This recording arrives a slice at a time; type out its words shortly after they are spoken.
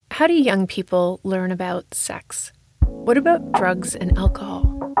How do young people learn about sex? What about drugs and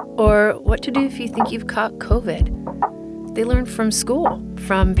alcohol? Or what to do if you think you've caught COVID? They learn from school,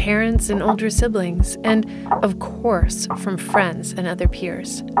 from parents and older siblings, and of course, from friends and other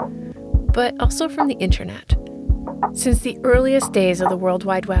peers. But also from the internet. Since the earliest days of the World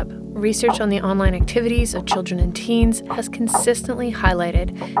Wide Web, research on the online activities of children and teens has consistently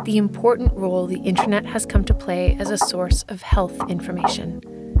highlighted the important role the internet has come to play as a source of health information,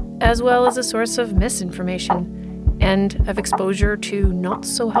 as well as a source of misinformation and of exposure to not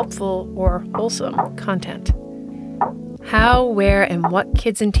so helpful or wholesome content. How, where, and what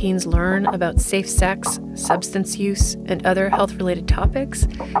kids and teens learn about safe sex, substance use, and other health-related topics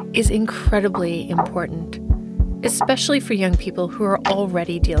is incredibly important, especially for young people who are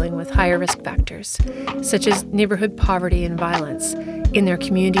already dealing with higher risk factors, such as neighborhood poverty and violence in their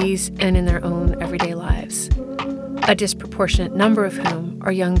communities and in their own everyday lives. A disproportionate number of whom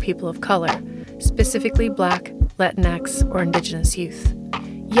are young people of color, specifically Black, Latinx, or Indigenous youth.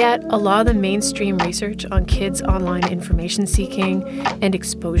 Yet, a lot of the mainstream research on kids' online information seeking and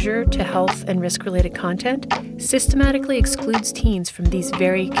exposure to health and risk-related content systematically excludes teens from these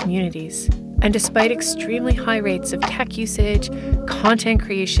very communities. And despite extremely high rates of tech usage, content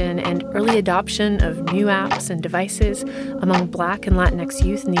creation, and early adoption of new apps and devices among Black and Latinx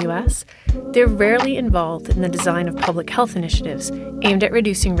youth in the U.S., they're rarely involved in the design of public health initiatives aimed at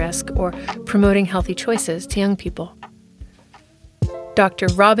reducing risk or promoting healthy choices to young people. Dr.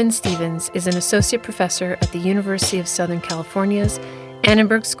 Robin Stevens is an associate professor at the University of Southern California's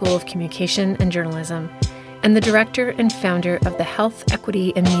Annenberg School of Communication and Journalism, and the director and founder of the Health,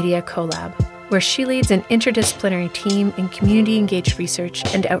 Equity, and Media CoLab, where she leads an interdisciplinary team in community-engaged research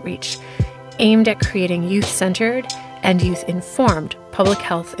and outreach aimed at creating youth-centered and youth-informed public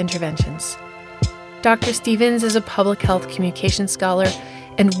health interventions. Dr. Stevens is a public health communication scholar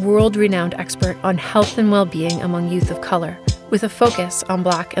and world-renowned expert on health and well-being among youth of color, with a focus on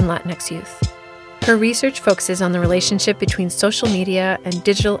Black and Latinx youth. Her research focuses on the relationship between social media and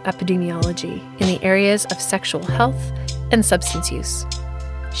digital epidemiology in the areas of sexual health and substance use.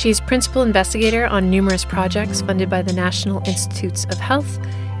 She is principal investigator on numerous projects funded by the National Institutes of Health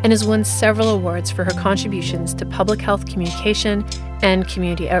and has won several awards for her contributions to public health communication and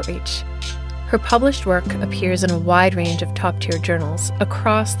community outreach. Her published work appears in a wide range of top-tier journals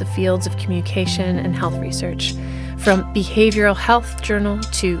across the fields of communication and health research, from Behavioral Health Journal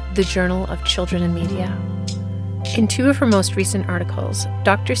to the Journal of Children and Media. In two of her most recent articles,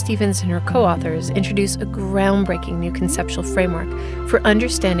 Dr. Stevens and her co-authors introduce a groundbreaking new conceptual framework for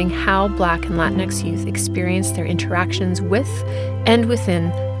understanding how Black and Latinx youth experience their interactions with and within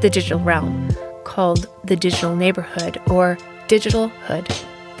the digital realm, called the digital neighborhood or digital hood.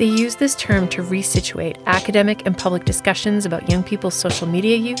 They use this term to resituate academic and public discussions about young people's social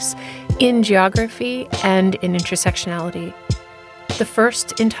media use in geography and in intersectionality. The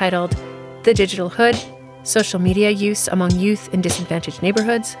first, entitled The Digital Hood, Social Media Use Among Youth in Disadvantaged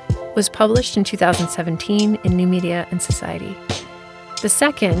Neighborhoods, was published in 2017 in New Media and Society. The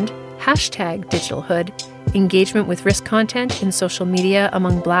second, #Digital Hood, Engagement with Risk Content in Social Media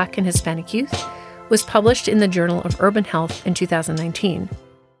Among Black and Hispanic Youth, was published in the Journal of Urban Health in 2019.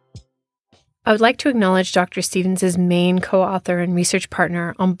 I would like to acknowledge Dr. Stevens' main co-author and research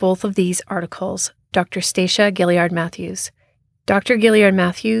partner on both of these articles, Dr. Stacia Gaillard-Matthews. Dr.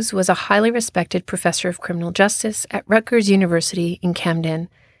 Gaillard-Matthews was a highly respected professor of criminal justice at Rutgers University in Camden.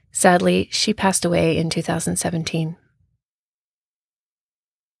 Sadly, she passed away in 2017.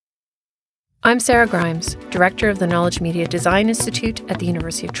 I'm Sarah Grimes, director of the Knowledge Media Design Institute at the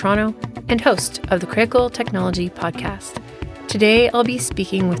University of Toronto and host of the Critical Technology Podcast. Today, I'll be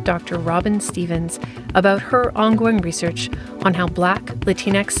speaking with Dr. Robin Stevens about her ongoing research on how Black,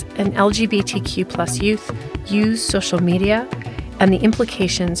 Latinx, and LGBTQ+ youth use social media and the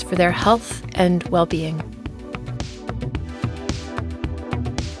implications for their health and well-being.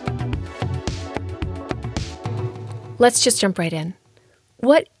 Let's just jump right in.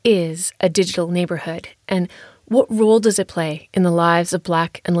 What is a digital neighborhood, and what role does it play in the lives of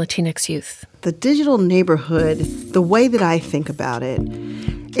Black and Latinx youth? The digital neighborhood, the way that I think about it,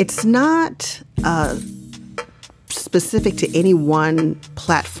 it's not specific to any one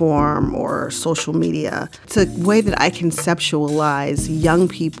platform or social media. It's a way that I conceptualize young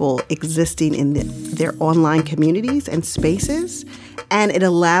people existing in their online communities and spaces, and it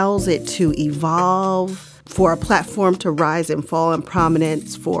allows it to evolve, for a platform to rise and fall in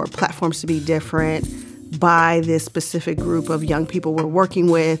prominence, for platforms to be different by this specific group of young people we're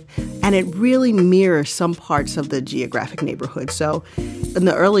working with, and it really mirrors some parts of the geographic neighborhood. So in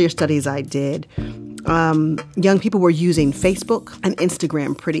the earlier studies I did, Young people were using Facebook and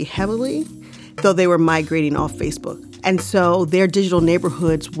Instagram pretty heavily, though they were migrating off Facebook. And so their digital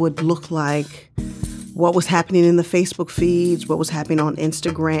neighborhoods would look like what was happening in the Facebook feeds, what was happening on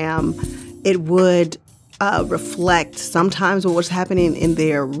Instagram. It would reflect sometimes what was happening in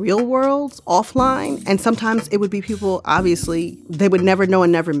their real worlds offline. And sometimes it would be people, obviously, they would never know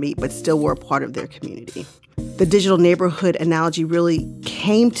and never meet, but still were a part of their community. The digital neighborhood analogy really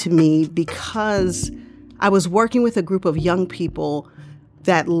came to me because I was working with a group of young people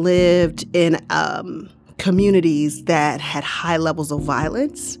that lived in communities that had high levels of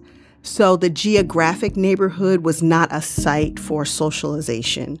violence. So the geographic neighborhood was not a site for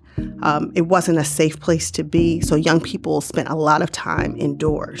socialization. It wasn't a safe place to be. So young people spent a lot of time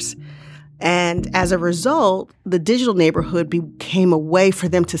indoors. And as a result, the digital neighborhood became a way for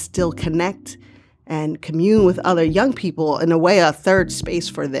them to still connect and commune with other young people, in a way, a third space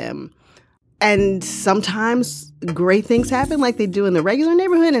for them. And sometimes great things happen like they do in the regular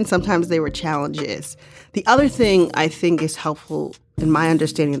neighborhood, and sometimes there were challenges. The other thing I think is helpful in my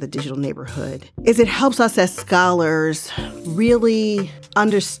understanding of the digital neighborhood is it helps us as scholars really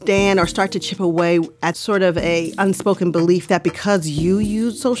understand or start to chip away at sort of a unspoken belief that because you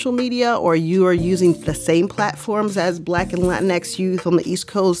use social media or you are using the same platforms as Black and Latinx youth on the East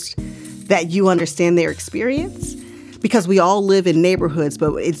Coast, that you understand their experience. Because we all live in neighborhoods,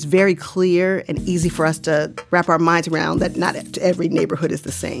 but it's very clear and easy for us to wrap our minds around that not every neighborhood is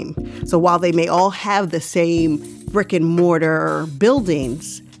the same. So while they may all have the same brick and mortar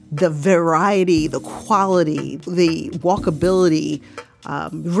buildings, the variety, the quality, the walkability,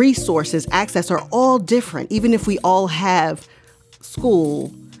 resources, access are all different, even if we all have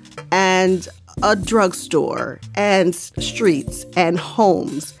school and a drugstore and streets and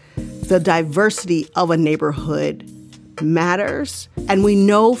homes. The diversity of a neighborhood matters. And we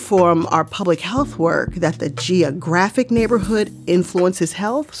know from our public health work that the geographic neighborhood influences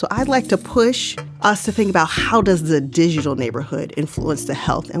health. So I'd like to push us to think about how does the digital neighborhood influence the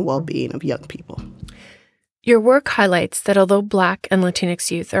health and well-being of young people. Your work highlights that although Black and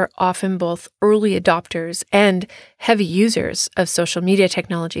Latinx youth are often both early adopters and heavy users of social media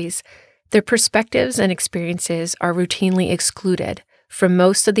technologies, their perspectives and experiences are routinely excluded from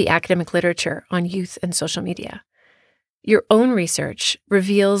most of the academic literature on youth and social media. Your own research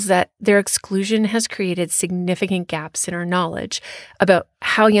reveals that their exclusion has created significant gaps in our knowledge about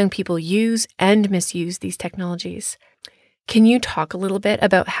how young people use and misuse these technologies. Can you talk a little bit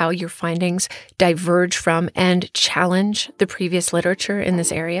about how your findings diverge from and challenge the previous literature in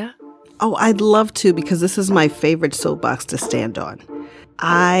this area? Oh, I'd love to, because this is my favorite soapbox to stand on.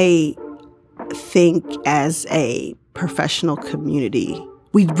 I think as a professional community,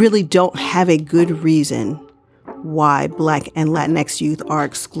 we really don't have a good reason why Black and Latinx youth are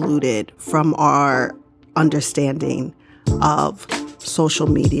excluded from our understanding of social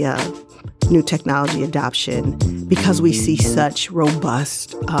media, new technology adoption, because we see such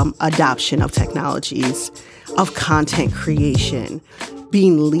robust adoption of technologies, of content creation,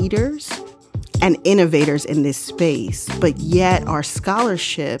 being leaders and innovators in this space, but yet our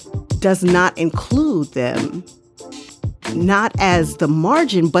scholarship does not include them, not as the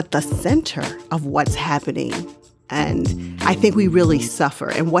margin, but the center of what's happening. And I think we really suffer.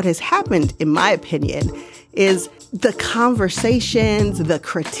 And what has happened, in my opinion, is the conversations, the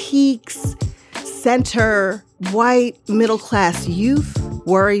critiques center white middle-class youth,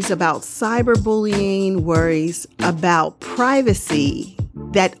 worries about cyberbullying, worries about privacy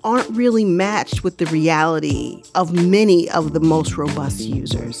that aren't really matched with the reality of many of the most robust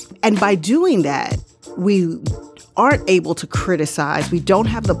users. And by doing that, we aren't able to criticize. We don't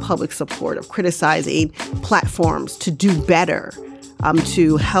have the public support of criticizing platforms to do better,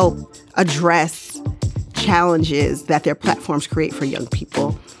 to help address challenges that their platforms create for young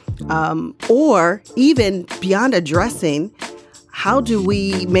people. Or even beyond addressing, how do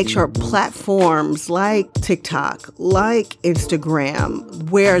we make sure platforms like TikTok, like Instagram,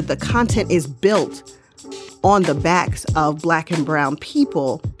 where the content is built on the backs of Black and brown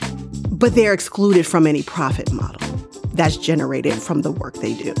people, but they're excluded from any profit model that's generated from the work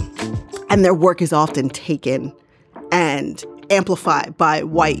they do. And their work is often taken and amplified by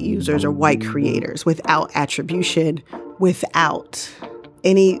white users or white creators without attribution, without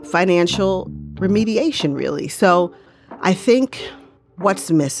any financial remediation, really. So I think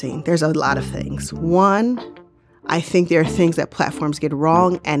what's missing, there's a lot of things. One, I think there are things that platforms get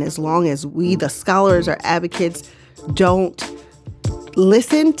wrong, and as long as we, the scholars or advocates, don't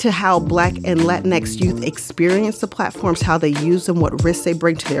listen to how Black and Latinx youth experience the platforms, how they use them, what risks they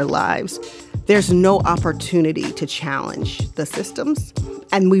bring to their lives, there's no opportunity to challenge the systems.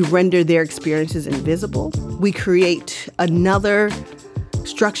 and we render their experiences invisible. We create another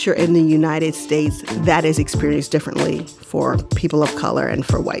structure in the United States that is experienced differently for people of color and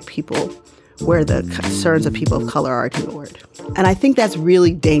for white people, where the concerns of people of color are ignored. And I think that's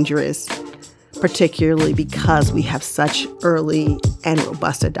really dangerous, particularly because we have such early and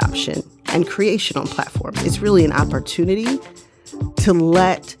robust adoption and creation on platforms. It's really an opportunity to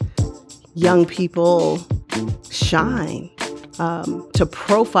let young people shine, to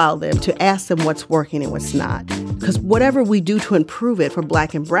profile them, to ask them what's working and what's not. Because whatever we do to improve it for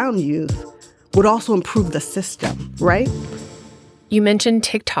Black and brown youth would also improve the system, right? You mentioned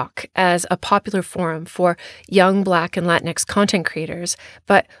TikTok as a popular forum for young Black and Latinx content creators,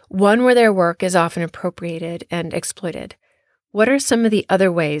 but one where their work is often appropriated and exploited. What are some of the other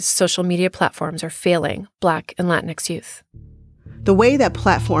ways social media platforms are failing Black and Latinx youth? The way that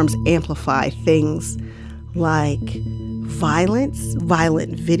platforms amplify things like violence,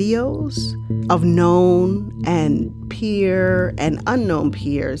 violent videos of known and peer and unknown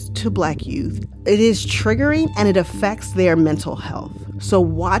peers to Black youth, it is triggering and it affects their mental health. So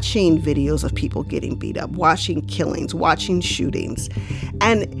watching videos of people getting beat up, watching killings, watching shootings,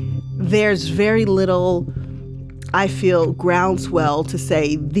 and there's very little, I feel, groundswell to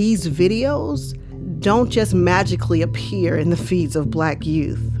say these videos don't just magically appear in the feeds of Black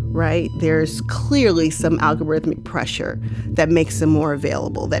youth, right? There's clearly some algorithmic pressure that makes them more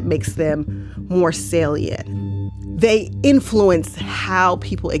available, that makes them more salient. They influence how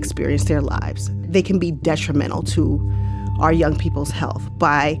people experience their lives. They can be detrimental to our young people's health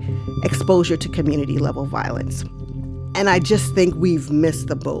by exposure to community-level violence. And I just think we've missed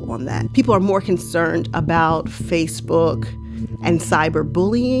the boat on that. People are more concerned about Facebook and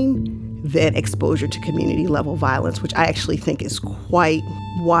cyberbullying than exposure to community-level violence, which I actually think is quite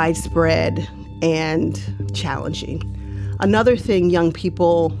widespread and challenging. Another thing young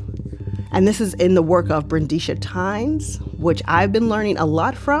people, and this is in the work of Brendisha Tynes, which I've been learning a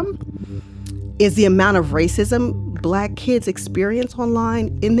lot from, is the amount of racism Black kids experience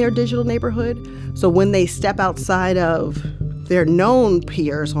online in their digital neighborhood. So when they step outside of their known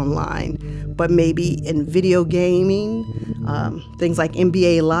peers online, but maybe in video gaming, things like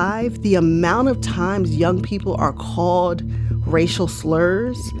NBA Live, the amount of times young people are called racial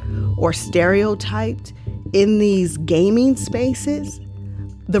slurs or stereotyped in these gaming spaces,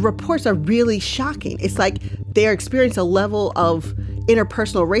 the reports are really shocking. It's like they're experiencing a level of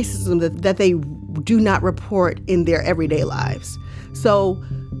interpersonal racism that they do not report in their everyday lives. So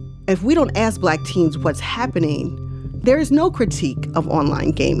if we don't ask Black teens what's happening, there is no critique of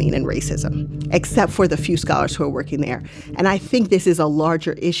online gaming and racism, except for the few scholars who are working there. And I think this is a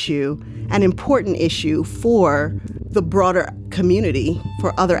larger issue, an important issue for the broader community,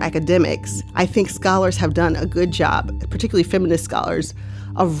 for other academics. I think scholars have done a good job, particularly feminist scholars,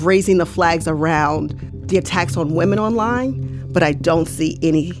 of raising the flags around the attacks on women online, but I don't see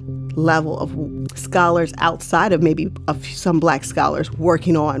any level of scholars outside of maybe some Black scholars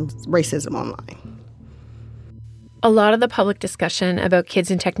working on racism online. A lot of the public discussion about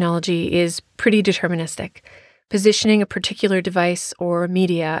kids and technology is pretty deterministic, positioning a particular device or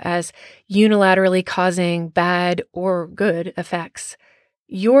media as unilaterally causing bad or good effects.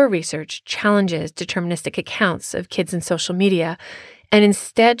 Your research challenges deterministic accounts of kids and social media and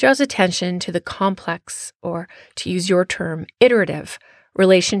instead draws attention to the complex, or to use your term, iterative,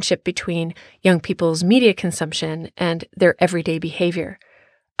 relationship between young people's media consumption and their everyday behavior.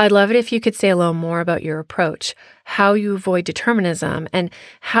 I'd love it if you could say a little more about your approach, how you avoid determinism, and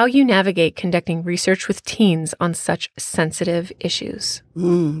how you navigate conducting research with teens on such sensitive issues.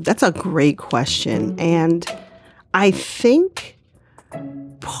 That's a great question. And I think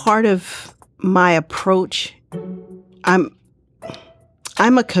part of my approach,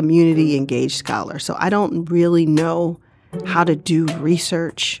 I'm a community engaged scholar, so I don't really know how to do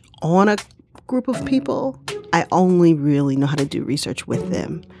research on a group of people. I only really know how to do research with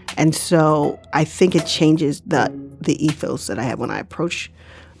them. And so I think it changes the ethos that I have when I approach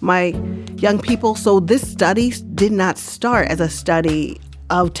my young people. So this study did not start as a study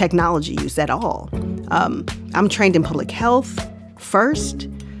of technology use at all. I'm trained in public health first.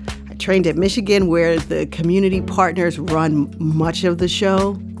 I trained at Michigan, where the community partners run much of the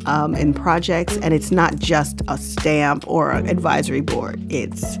show and projects. And it's not just a stamp or an advisory board.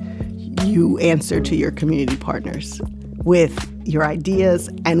 It's you answer to your community partners with your ideas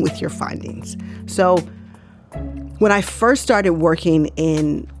and with your findings. So when I first started working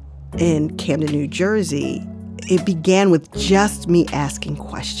in Camden, New Jersey, it began with just me asking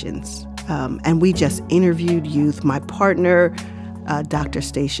questions. And we just interviewed youth. My partner, Dr.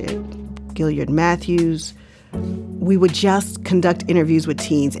 Stacia Gilliard Matthews, we would just conduct interviews with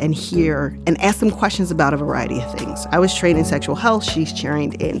teens and hear and ask them questions about a variety of things. I was trained in sexual health. She's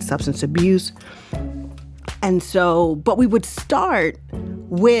trained in substance abuse. And so, but we would start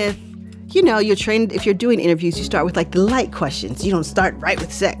with, you're trained, if you're doing interviews, you start with like the light questions. You don't start right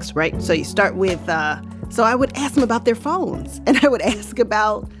with sex, right? So you start with, so I would ask them about their phones. And I would ask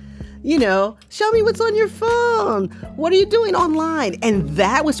about, show me what's on your phone. What are you doing online? And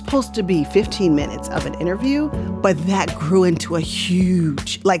that was supposed to be 15 minutes of an interview, but that grew into a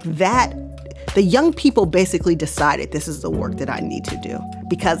huge, the young people basically decided this is the work that I need to do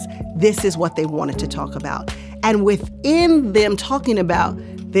because this is what they wanted to talk about. And within them talking about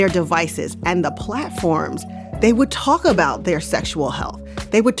their devices and the platforms, they would talk about their sexual health.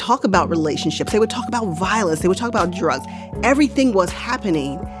 They would talk about relationships. They would talk about violence. They would talk about drugs. Everything was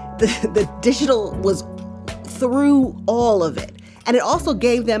happening. The digital was through all of it. And it also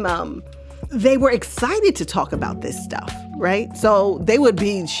gave them, they were excited to talk about this stuff, right? So they would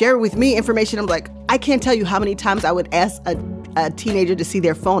be sharing with me information. I'm like, I can't tell you how many times I would ask a teenager to see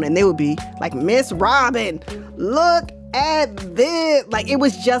their phone and they would be like, Miss Robin, look at this. Like, it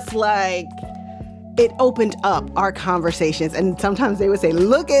was just like, it opened up our conversations. And sometimes they would say,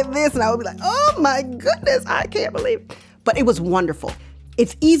 look at this. And I would be like, oh my goodness, I can't believe it. But it was wonderful.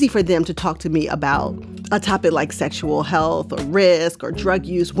 It's easy for them to talk to me about a topic like sexual health or risk or drug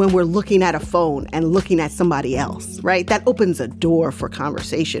use when we're looking at a phone and looking at somebody else, right? That opens a door for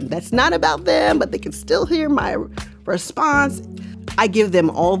conversation. That's not about them, but they can still hear my response. I give them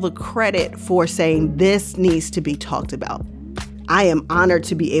all the credit for saying this needs to be talked about. I am honored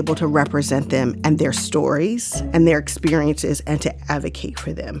to be able to represent them and their stories and their experiences and to advocate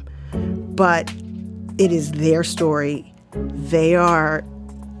for them. But it is their story. They are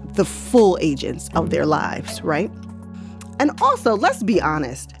the full agents of their lives, right? And also, let's be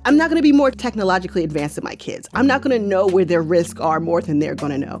honest, I'm not going to be more technologically advanced than my kids. I'm not going to know where their risks are more than they're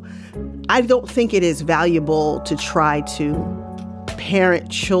going to know. I don't think it is valuable to try to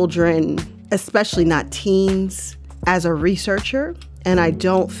parent children, especially not teens, as a researcher. And I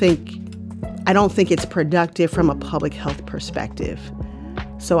don't think it's productive from a public health perspective.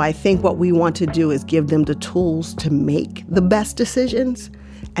 So I think what we want to do is give them the tools to make the best decisions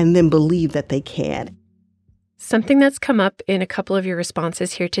and then believe that they can. Something that's come up in a couple of your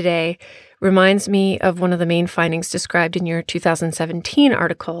responses here today reminds me of one of the main findings described in your 2017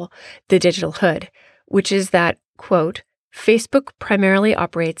 article, The Digital Hood, which is that, quote, Facebook primarily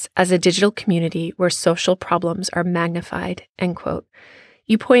operates as a digital community where social problems are magnified, end quote.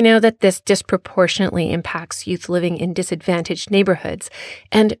 You point out that this disproportionately impacts youth living in disadvantaged neighborhoods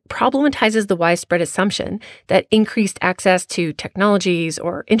and problematizes the widespread assumption that increased access to technologies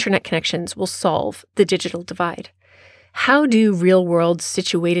or internet connections will solve the digital divide. How do real-world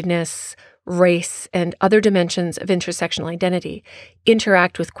situatedness, race, and other dimensions of intersectional identity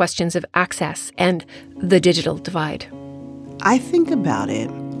interact with questions of access and the digital divide? I think about it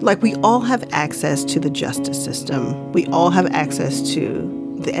like we all have access to the justice system. We all have access to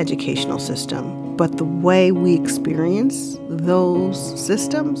the educational system. But the way we experience those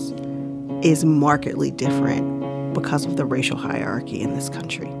systems is markedly different because of the racial hierarchy in this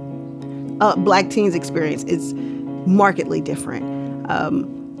country. Black teens' experience is markedly different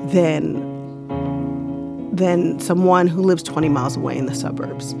than someone who lives 20 miles away in the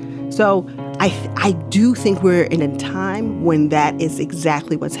suburbs. So I do think we're in a time when that is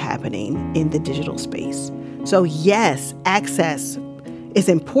exactly what's happening in the digital space. So yes, access is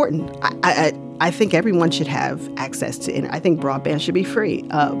important. I think everyone should have access to it. I think broadband should be free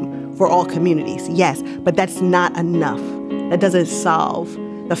for all communities, yes, but that's not enough. That doesn't solve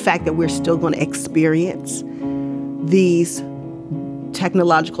the fact that we're still going to experience these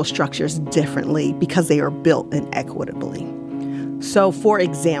technological structures differently because they are built inequitably. So, for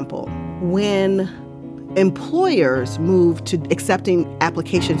example, when employers moved to accepting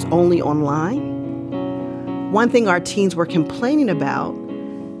applications only online, one thing our teens were complaining about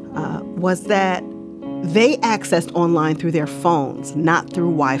was that they accessed online through their phones, not through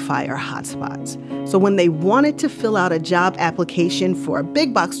Wi-Fi or hotspots. So when they wanted to fill out a job application for a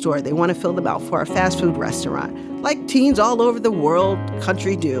big box store, they want to fill them out for a fast food restaurant, like teens all over the world,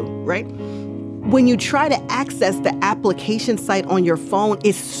 country do, right? When you try to access the application site on your phone,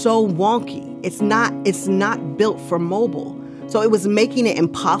 it's so wonky. It's not built for mobile. So it was making it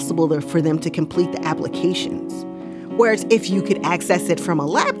impossible for them to complete the applications. Whereas if you could access it from a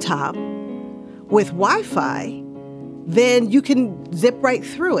laptop with Wi-Fi, then you can zip right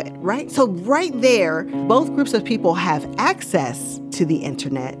through it, right? So right there, both groups of people have access to the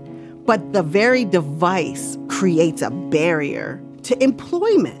internet, but the very device creates a barrier to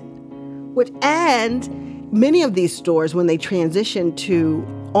employment. And many of these stores, when they transition to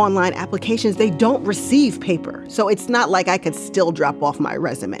online applications, they don't receive paper. So it's not like I could still drop off my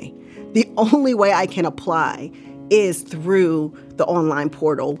resume. The only way I can apply is through the online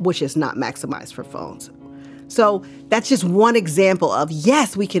portal, which is not maximized for phones. So that's just one example of,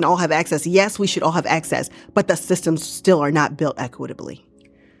 yes, we can all have access. Yes, we should all have access, but the systems still are not built equitably.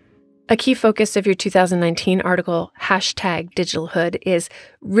 A key focus of your 2019 article, #DigitalHood, is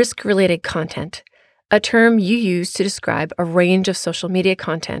risk-related content, a term you use to describe a range of social media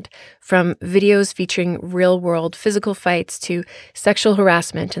content, from videos featuring real-world physical fights to sexual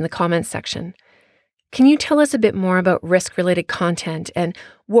harassment in the comments section. Can you tell us a bit more about risk-related content and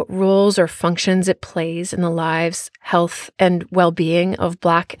what roles or functions it plays in the lives, health, and well-being of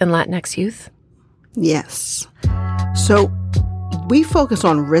Black and Latinx youth? Yes. So we focus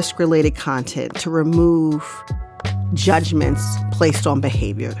on risk-related content to remove judgments placed on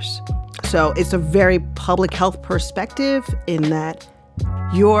behaviors. So it's a very public health perspective in that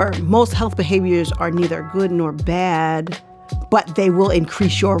your most health behaviors are neither good nor bad, but they will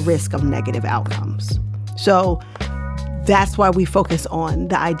increase your risk of negative outcomes. So that's why we focus on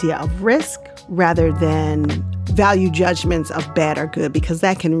the idea of risk rather than value judgments of bad or good, because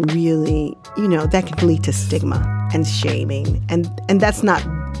that can really, that can lead to stigma and shaming. And that's not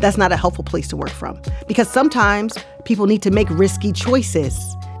a helpful place to work from, because sometimes people need to make risky choices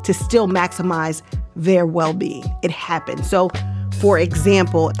to still maximize their well-being. It happens. So, for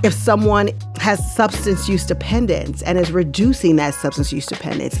example, if someone has substance use dependence and is reducing that substance use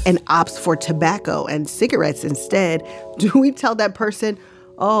dependence and opts for tobacco and cigarettes instead, do we tell that person,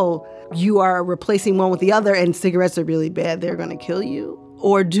 oh, you are replacing one with the other and cigarettes are really bad, they're going to kill you?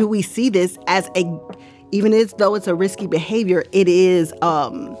 Or do we see this as even as though it's a risky behavior, it is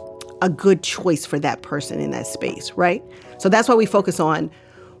a good choice for that person in that space, right? So that's why we focus on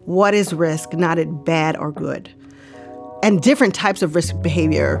what is risk, not it bad or good. And different types of risk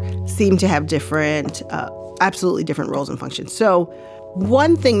behavior seem to have absolutely different roles and functions. So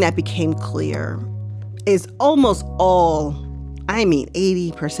one thing that became clear is almost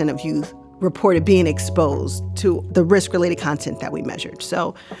 80% of youth reported being exposed to the risk-related content that we measured.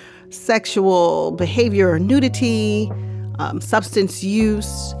 So sexual behavior, nudity, substance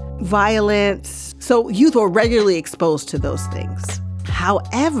use, violence. So youth were regularly exposed to those things.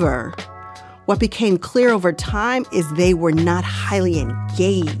 However, what became clear over time is they were not highly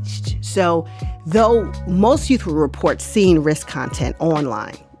engaged. So though most youth will report seeing risk content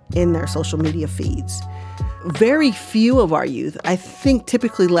online in their social media feeds, very few of our youth, I think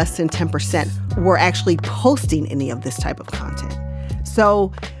typically less than 10%, were actually posting any of this type of content.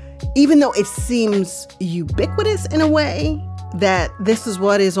 So even though it seems ubiquitous in a way, that this is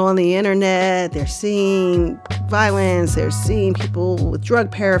what is on the internet, they're seeing violence, they're seeing people with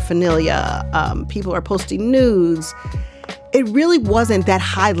drug paraphernalia, people are posting nudes, it really wasn't that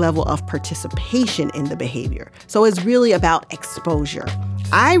high level of participation in the behavior. So it's really about exposure.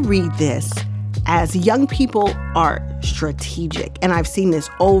 I read this as young people are strategic, and I've seen this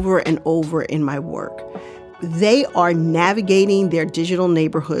over and over in my work. They are navigating their digital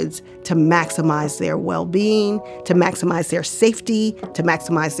neighborhoods to maximize their well-being, to maximize their safety, to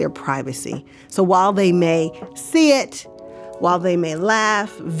maximize their privacy. So while they may see it, while they may laugh,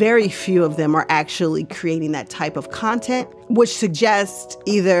 very few of them are actually creating that type of content, which suggests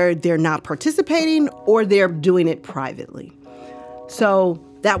either they're not participating or they're doing it privately. So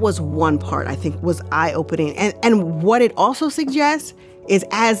that was one part I think was eye-opening. And what it also suggests is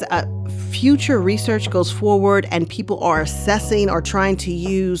as future research goes forward and people are assessing or trying to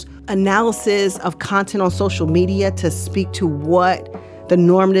use analysis of content on social media to speak to what the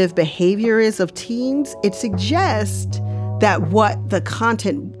normative behavior is of teens, it suggests that what the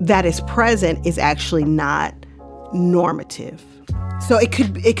content that is present is actually not normative. So it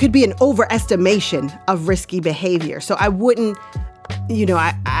could be an overestimation of risky behavior. So I wouldn't,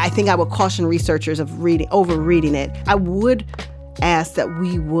 I think I would caution researchers of overreading it. I would ask that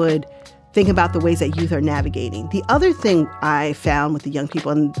we would think about the ways that youth are navigating. The other thing I found with the young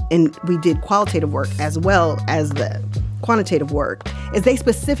people, and we did qualitative work as well as the quantitative work, is they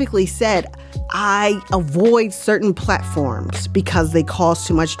specifically said, I avoid certain platforms because they cause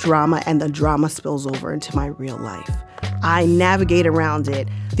too much drama and the drama spills over into my real life. I navigate around it.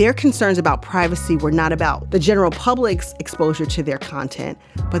 Their concerns about privacy were not about the general public's exposure to their content,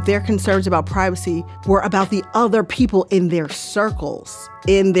 but their concerns about privacy were about the other people in their circles,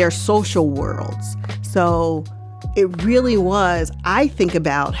 in their social worlds. So it really was, I think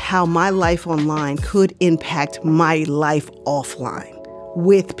about how my life online could impact my life offline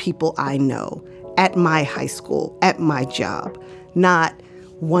with people I know, at my high school, at my job, not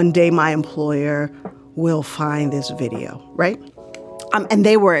one day my employer, will find this video, right? And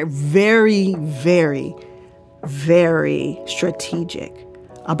they were very, very, very strategic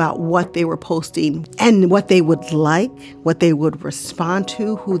about what they were posting and what they would like, what they would respond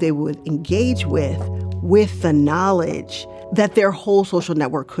to, who they would engage with the knowledge that their whole social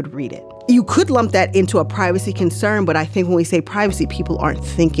network could read it. You could lump that into a privacy concern, but I think when we say privacy, people aren't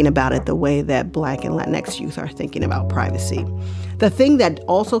thinking about it the way that Black and Latinx youth are thinking about privacy. The thing that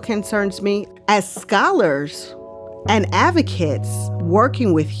also concerns me, as scholars and advocates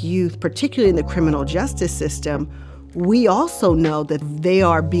working with youth, particularly in the criminal justice system, we also know that they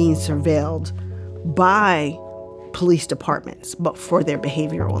are being surveilled by police departments but for their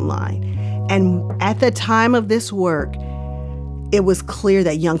behavior online. And at the time of this work, it was clear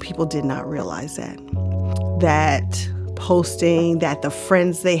that young people did not realize that posting, that the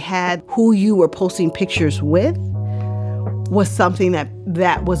friends they had, who you were posting pictures with, was something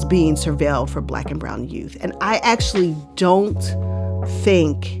that was being surveilled for Black and brown youth. And I actually don't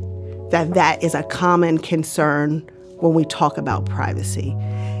think that is a common concern when we talk about privacy.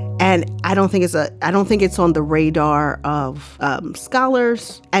 And I don't think it's on the radar of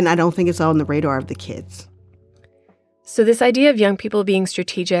scholars, and I don't think it's on the radar of the kids. So this idea of young people being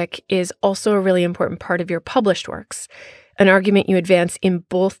strategic is also a really important part of your published works, an argument you advance in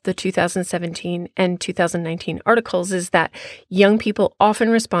both the 2017 and 2019 articles is that young people often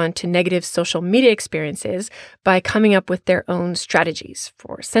respond to negative social media experiences by coming up with their own strategies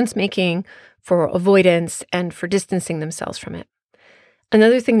for sense-making, for avoidance, and for distancing themselves from it.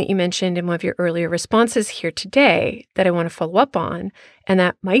 Another thing that you mentioned in one of your earlier responses here today that I want to follow up on, and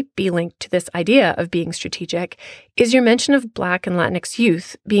that might be linked to this idea of being strategic, is your mention of Black and Latinx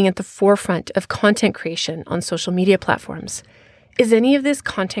youth being at the forefront of content creation on social media platforms. Is any of this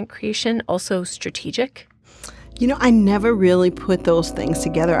content creation also strategic? You know, I never really put those things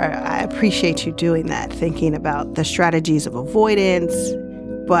together. I appreciate you doing that, thinking about the strategies of avoidance,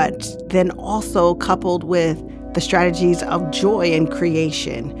 but then also coupled with the strategies of joy and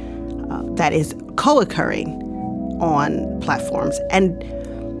creation that is co-occurring on platforms. And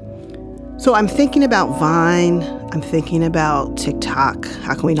so I'm thinking about Vine, I'm thinking about TikTok.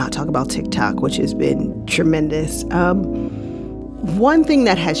 How can we not talk about TikTok, which has been tremendous? One thing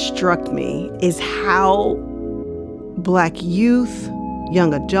that has struck me is how Black youth,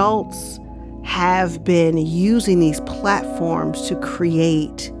 young adults, have been using these platforms to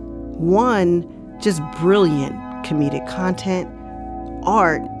create, one, just brilliant comedic content,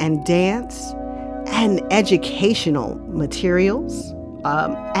 art and dance, and educational materials,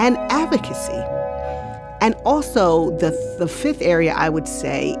 and advocacy. And also the fifth area I would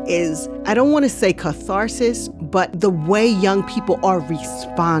say is, I don't want to say catharsis, but the way young people are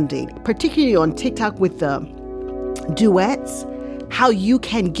responding, particularly on TikTok with the duets, how you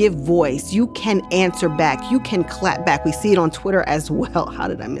can give voice, you can answer back, you can clap back. We see it on Twitter as well. How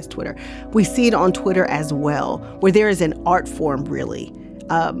did I miss Twitter? We see it on Twitter as well, where there is an art form really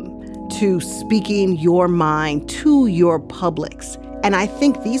to speaking your mind to your publics. And I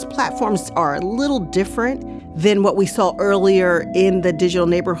think these platforms are a little different than what we saw earlier in the digital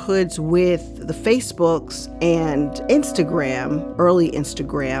neighborhoods with the Facebooks and Instagram, early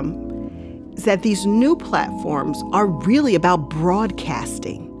Instagram, is that these new platforms are really about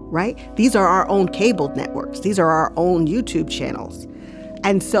broadcasting, right? These are our own cable networks. These are our own YouTube channels.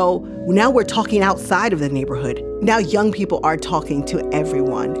 And so now we're talking outside of the neighborhood. Now young people are talking to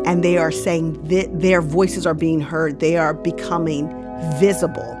everyone, and they are saying that their voices are being heard. They are becoming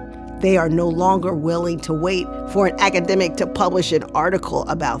visible. They are no longer willing to wait for an academic to publish an article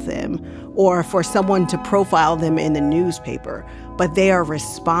about them or for someone to profile them in the newspaper, but they are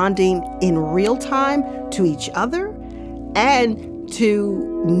responding in real time to each other and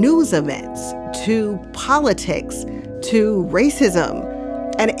to news events, to politics, to racism.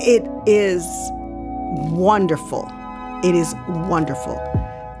 And it is wonderful. It is wonderful.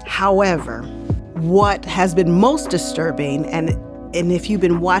 However, what has been most disturbing, and if you've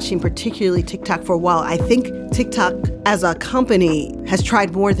been watching particularly TikTok for a while, I think TikTok as a company has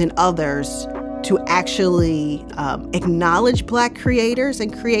tried more than others to actually acknowledge Black creators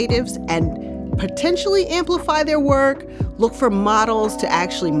and creatives and potentially amplify their work, look for models to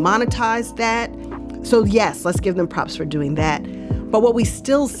actually monetize that. So yes, let's give them props for doing that. But what we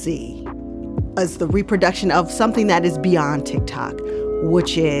still see is the reproduction of something that is beyond TikTok,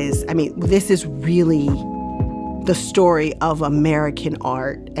 which is, this is really the story of American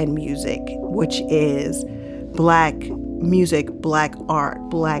art and music, which is Black music, Black art,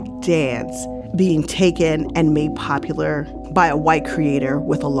 Black dance being taken and made popular by a white creator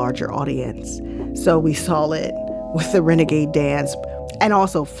with a larger audience. So we saw it with the Renegade Dance And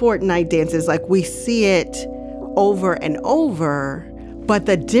also Fortnite dances, like we see it over and over. But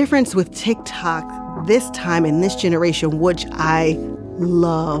the difference with TikTok this time in this generation, which I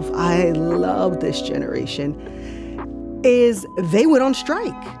love this generation, is they went on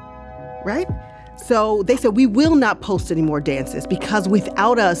strike, right? So they said, we will not post any more dances because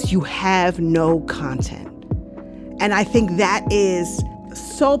without us, you have no content. And I think that is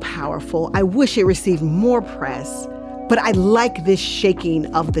so powerful. I wish it received more press, but I like this shaking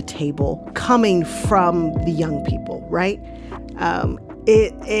of the table coming from the young people, right?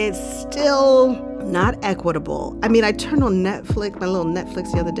 It's still not equitable. I mean, I turned on Netflix, my little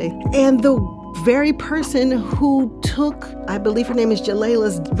Netflix the other day, and the very person who took, I believe her name is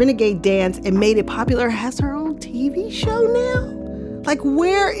Jaleila's Renegade Dance and made it popular has her own TV show now. Like,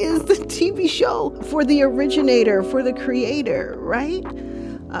 where is the TV show for the originator, for the creator, right?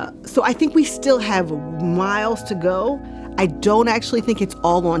 So I think we still have miles to go. I don't actually think it's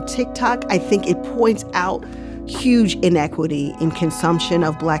all on TikTok. I think it points out huge inequity in consumption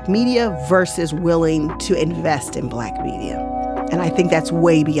of Black media versus willing to invest in Black media. And I think that's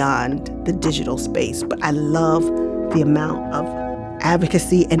way beyond the digital space. But I love the amount of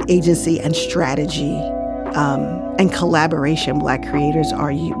advocacy and agency and strategy and collaboration Black creators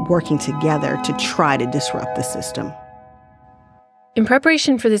are working together to try to disrupt the system. In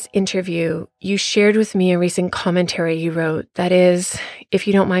preparation for this interview, you shared with me a recent commentary you wrote that is, if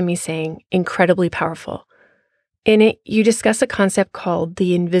you don't mind me saying, incredibly powerful. In it, you discuss a concept called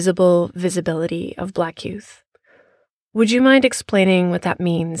the invisible visibility of Black youth. Would you mind explaining what that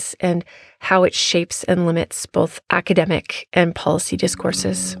means and how it shapes and limits both academic and policy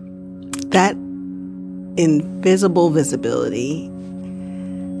discourses? That invisible visibility,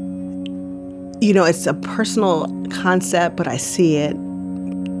 you know, it's a personal concept, but I see it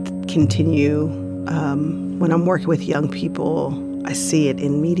continue when I'm working with young people. I see it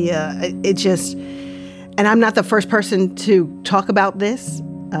in media. It just, and I'm not the first person to talk about this.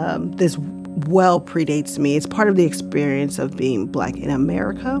 This well predates me. It's part of the experience of being Black in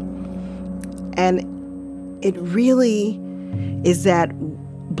America. And it really is that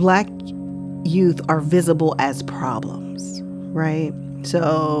Black youth are visible as problems, right?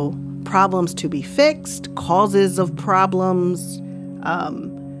 So problems to be fixed, causes of problems,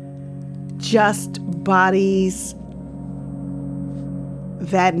 just bodies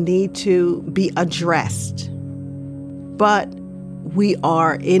that need to be addressed. But we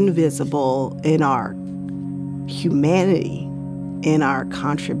are invisible in our humanity, in our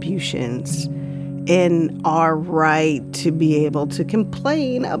contributions, in our right to be able to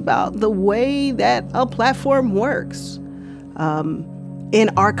complain about the way that a platform works, in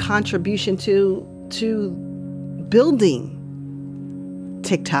our contribution to building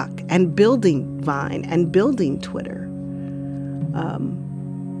TikTok and building Vine and building Twitter,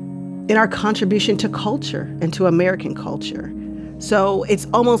 in our contribution to culture and to American culture. So it's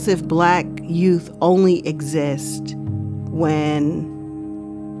almost if Black youth only exist when,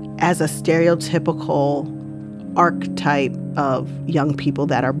 as a stereotypical archetype of young people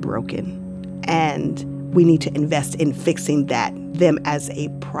that are broken, and we need to invest in fixing them as a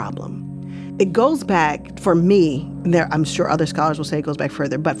problem. It goes back, for me, I'm sure other scholars will say it goes back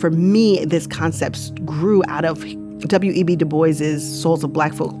further, but for me, this concept grew out of W.E.B. Du Bois's Souls of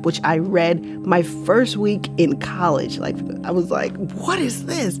Black Folk, which I read my first week in college. Like, I was like, what is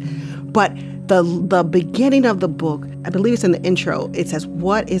this? But the beginning of the book, I believe it's in the intro, it says,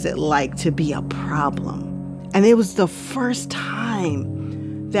 what is it like to be a problem? And it was the first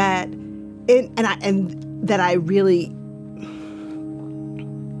time that I really,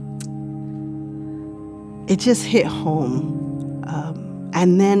 it just hit home.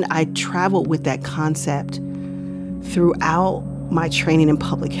 And then I traveled with that concept throughout my training in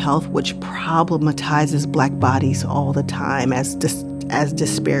public health, which problematizes Black bodies all the time as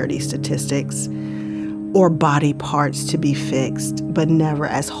disparity statistics or body parts to be fixed, but never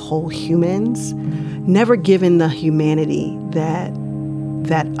as whole humans, never given the humanity that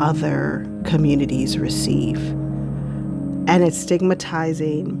other communities receive. And it's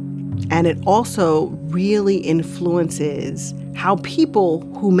stigmatizing, and it also really influences how people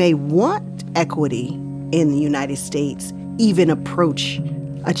who may want equity in the United States even approach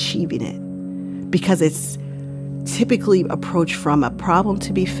achieving it, because it's typically approached from a problem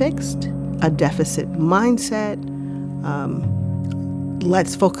to be fixed, a deficit mindset.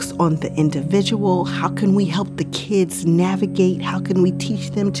 Let's focus on the individual. How can we help the kids navigate? How can we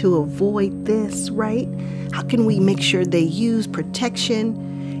teach them to avoid this, right? How can we make sure they use protection?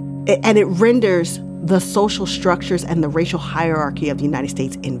 And it renders the social structures and the racial hierarchy of the United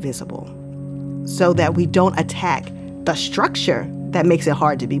States invisible, so that we don't attack the structure that makes it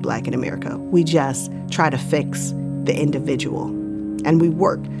hard to be Black in America. We just try to fix the individual. And we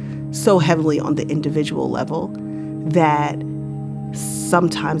work so heavily on the individual level that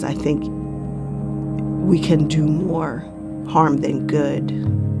sometimes I think we can do more harm than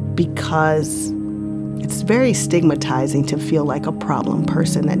good, because it's very stigmatizing to feel like a problem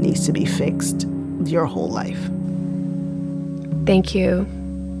person that needs to be fixed your whole life. Thank you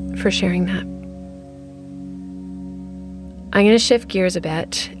for sharing that. I'm going to shift gears a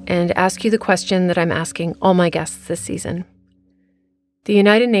bit and ask you the question that I'm asking all my guests this season. The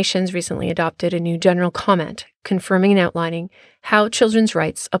United Nations recently adopted a new general comment confirming and outlining how children's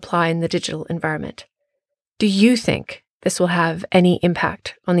rights apply in the digital environment. Do you think this will have any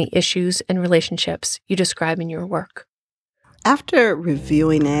impact on the issues and relationships you describe in your work? After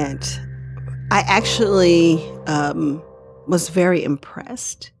reviewing it, I actually was very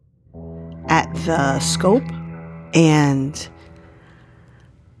impressed at the scope and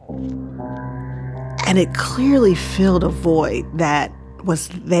it clearly filled a void that was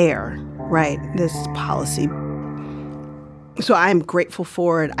there, right? This policy. So I'm grateful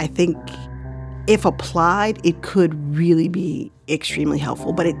for it. I think if applied, it could really be extremely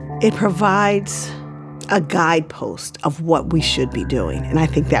helpful, but it provides a guidepost of what we should be doing. And I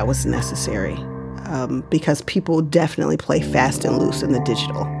think that was necessary because people definitely play fast and loose in the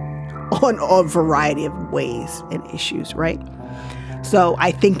digital on a variety of ways and issues, right? So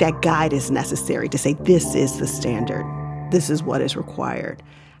I think that guide is necessary to say, this is the standard. This is what is required.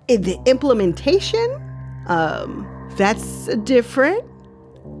 In the implementation, that's different.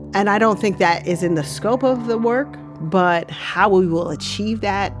 And I don't think that is in the scope of the work, but how we will achieve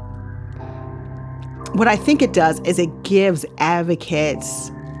that. What I think it does is it gives advocates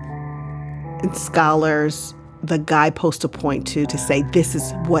and scholars the guidepost to point to say, this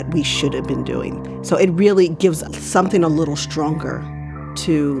is what we should have been doing. So it really gives something a little stronger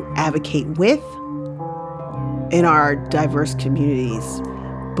to advocate with in our diverse communities.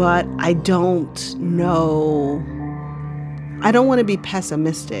 But I don't know. I don't want to be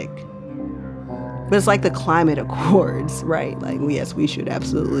pessimistic, but it's like the climate accords, right? Like, yes, we should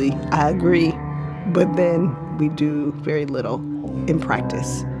absolutely, I agree, but then we do very little in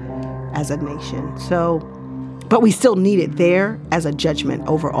practice as a nation. So, but we still need it there as a judgment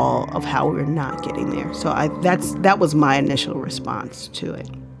overall of how we're not getting there. So that was my initial response to it.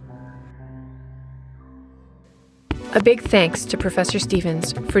 A big thanks to Professor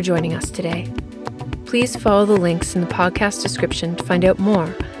Stevens for joining us today. Please follow the links in the podcast description to find out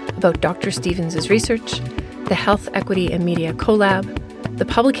more about Dr. Stevens' research, the Health Equity and Media Collab, the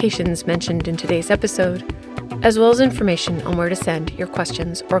publications mentioned in today's episode, as well as information on where to send your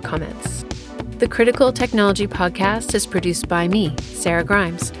questions or comments. The Critical Technology Podcast is produced by me, Sarah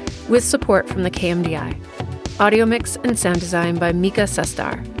Grimes, with support from the KMDI. Audio mix and sound design by Mika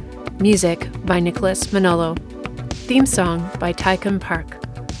Sestar. Music by Nicholas Manolo. Theme song by Tycoon Park.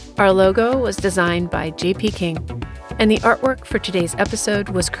 Our logo was designed by JP King, and the artwork for today's episode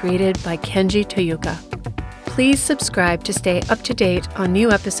was created by Kenji Toyuka. Please subscribe to stay up to date on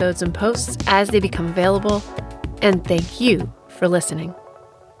new episodes and posts as they become available, and thank you for listening.